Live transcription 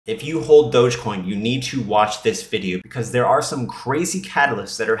If you hold Dogecoin, you need to watch this video because there are some crazy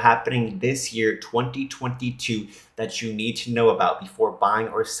catalysts that are happening this year, 2022, that you need to know about before buying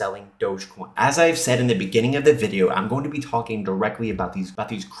or selling Dogecoin. As I've said in the beginning of the video, I'm going to be talking directly about these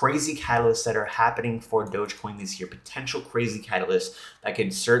crazy catalysts that are happening for Dogecoin this year, potential crazy catalysts that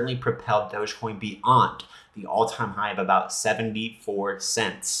could certainly propel Dogecoin beyond the all-time high of about 74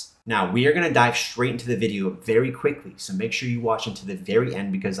 cents. Now, we are going to dive straight into the video very quickly, so make sure you watch until the very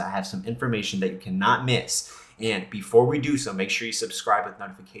end because I have some information that you cannot miss. And before we do so, make sure you subscribe with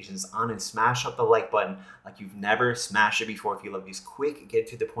notifications on and smash up the like button like you've never smashed it before if you love these quick, get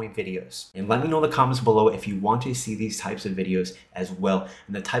to the point videos. And let me know in the comments below if you want to see these types of videos as well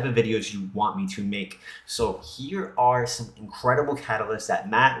and the type of videos you want me to make. So here are some incredible catalysts that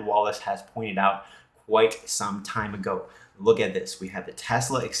Matt Wallace has pointed out quite some time ago. Look at this. We have the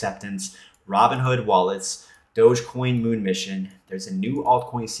Tesla acceptance, Robinhood wallets, Dogecoin moon mission. There's a new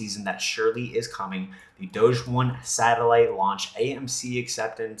altcoin season that surely is coming. The Doge 1 satellite launch, AMC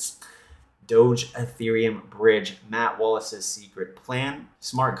acceptance, Doge Ethereum bridge, Matt Wallace's secret plan,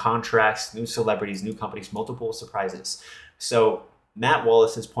 smart contracts, new celebrities, new companies, multiple surprises. So Matt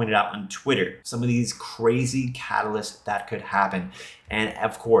Wallace has pointed out on Twitter some of these crazy catalysts that could happen. And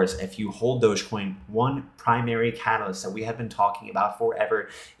of course, if you hold Dogecoin, one primary catalyst that we have been talking about forever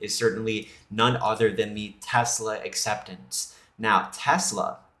is certainly none other than the Tesla acceptance. Now,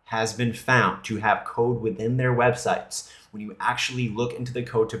 Tesla has been found to have code within their websites. When you actually look into the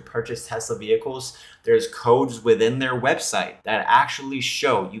code to purchase Tesla vehicles, there's codes within their website that actually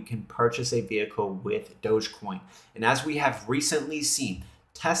show you can purchase a vehicle with Dogecoin. And as we have recently seen,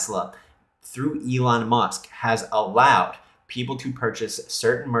 Tesla, through Elon Musk, has allowed people to purchase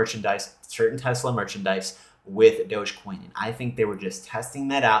certain merchandise, certain Tesla merchandise with Dogecoin. And I think they were just testing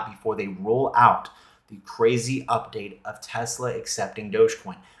that out before they roll out the crazy update of Tesla accepting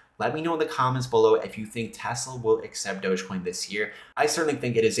Dogecoin. Let me know in the comments below if you think Tesla will accept Dogecoin this year. I certainly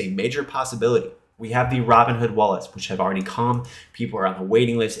think it is a major possibility. We have the Robinhood wallets, which have already come. People are on the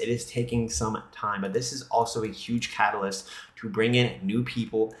waiting list. It is taking some time, but this is also a huge catalyst to bring in new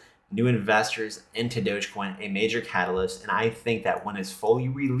people, new investors into Dogecoin, a major catalyst. And I think that when it's fully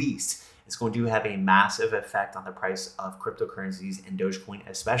released, it's going to have a massive effect on the price of cryptocurrencies and Dogecoin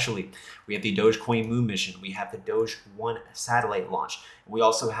especially. We have the Dogecoin moon mission. We have the Doge 1 satellite launch. We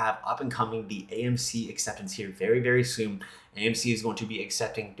also have up and coming the AMC acceptance here very, very soon. AMC is going to be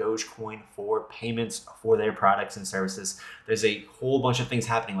accepting Dogecoin for payments for their products and services. There's a whole bunch of things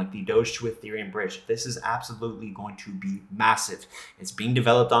happening like the Doge to Ethereum bridge. This is absolutely going to be massive. It's being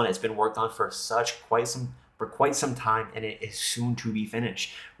developed on, it's been worked on for quite some time, and it is soon to be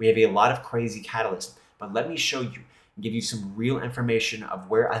finished. We have a lot of crazy catalysts, but let me show you and give you some real information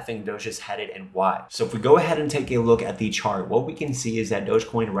of where I think Doge is headed and why. So if we go ahead and take a look at the chart, what we can see is that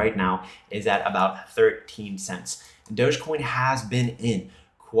Dogecoin right now is at about 13 cents. And Dogecoin has been in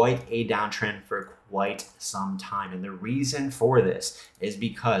quite a downtrend for quite some time. And the reason for this is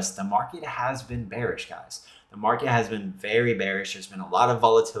because the market has been bearish, guys. The market has been very bearish. There's been a lot of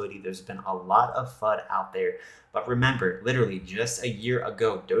volatility. There's been a lot of FUD out there. But remember, literally just a year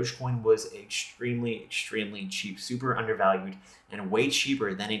ago, Dogecoin was extremely, extremely cheap, super undervalued, and way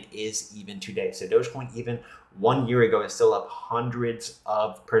cheaper than it is even today. So Dogecoin even 1 year ago is still up hundreds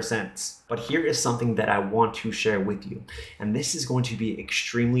of percents. But here is something that I want to share with you. And this is going to be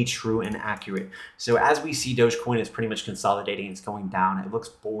extremely true and accurate. So as we see, Dogecoin is pretty much consolidating. It's going down. It looks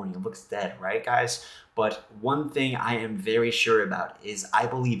boring. It looks dead, right, guys? But one thing I am very sure about is I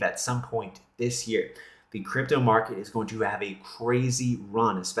believe at some point this year, the crypto market is going to have a crazy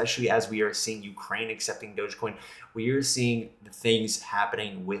run, especially as we are seeing Ukraine accepting Dogecoin. We are seeing the things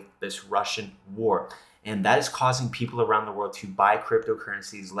happening with this Russian war. And that is causing people around the world to buy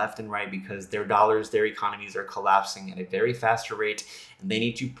cryptocurrencies left and right because their dollars, their economies are collapsing at a very faster rate, and they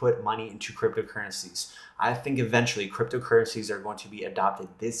need to put money into cryptocurrencies. I think eventually cryptocurrencies are going to be adopted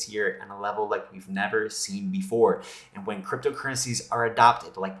this year at a level like we've never seen before. And when cryptocurrencies are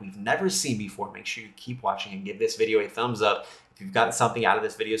adopted like we've never seen before, make sure you keep watching and give this video a thumbs up if you've gotten something out of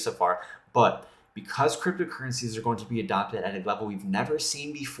this video so far. But because cryptocurrencies are going to be adopted at a level we've never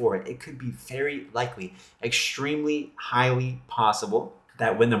seen before, it could be very likely, extremely highly possible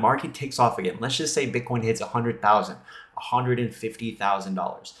that when the market takes off again, let's just say Bitcoin hits $100,000,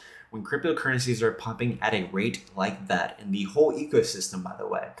 $150,000. When cryptocurrencies are pumping at a rate like that, and the whole ecosystem, by the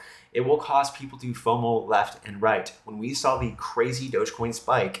way, it will cause people to FOMO left and right. When we saw the crazy Dogecoin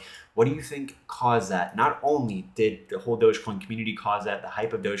spike, what do you think caused that? Not only did the whole Dogecoin community cause that, the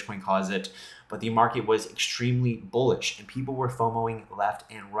hype of Dogecoin caused it, but the market was extremely bullish and people were FOMOing left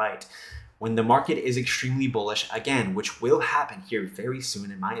and right. When the market is extremely bullish, again, which will happen here very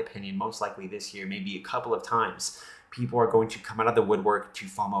soon, in my opinion, most likely this year, maybe a couple of times, people are going to come out of the woodwork to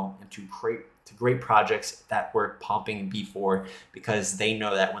FOMO and to create great projects that were pumping before, because they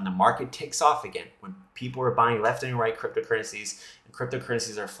know that when the market takes off again, when people are buying left and right cryptocurrencies, and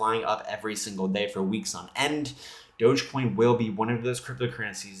cryptocurrencies are flying up every single day for weeks on end, Dogecoin will be one of those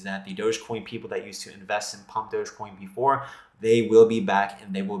cryptocurrencies that the Dogecoin people that used to invest and pump Dogecoin before, they will be back,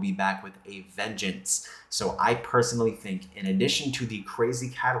 and they will be back with a vengeance. So I personally think, in addition to the crazy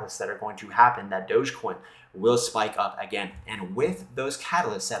catalysts that are going to happen, that Dogecoin will spike up again. And with those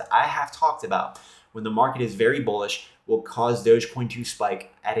catalysts that I have talked about, when the market is very bullish, will cause Dogecoin to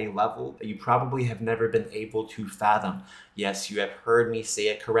spike at a level that you probably have never been able to fathom. Yes, you have heard me say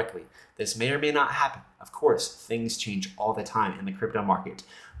it correctly. This may or may not happen. Of course, things change all the time in the crypto market.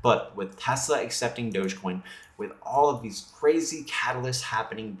 But with Tesla accepting Dogecoin, with all of these crazy catalysts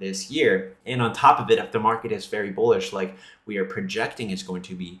happening this year, and on top of it, if the market is very bullish, like we are projecting it's going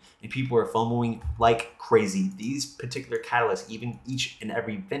to be, and people are FOMOing like crazy, these particular catalysts, even each and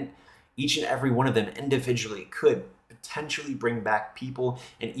every one of them individually, could potentially bring back people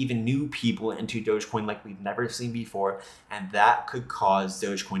and even new people into Dogecoin like we've never seen before, and that could cause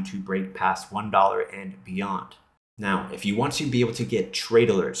Dogecoin to break past $1 and beyond. Now, if you want to be able to get trade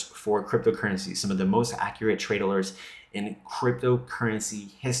alerts for cryptocurrency, some of the most accurate trade alerts in cryptocurrency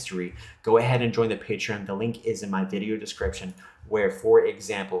history, go ahead and join the Patreon. The link is in my video description, where, for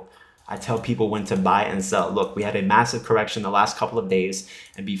example, I tell people when to buy and sell. Look, we had a massive correction the last couple of days,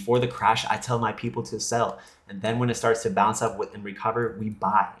 and before the crash, I tell my people to sell. And then when it starts to bounce up and recover, we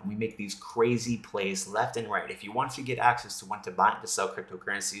buy, and we make these crazy plays left and right. If you want to get access to when to buy and to sell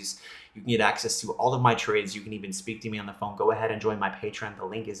cryptocurrencies, you can get access to all of my trades. You can even speak to me on the phone. Go ahead and join my Patreon. The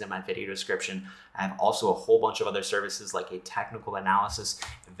link is in my video description. I have also a whole bunch of other services, like a technical analysis,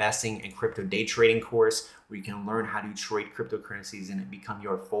 investing, and crypto day trading course, where you can learn how to trade cryptocurrencies and it become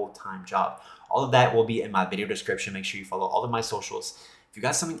your full-time job. All of that will be in my video description. Make sure you follow all of my socials. If you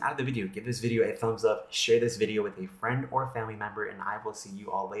got something out of the video, give this video a thumbs up, share this video with a friend or family member, and I will see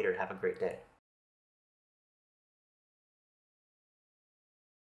you all later. Have a great day.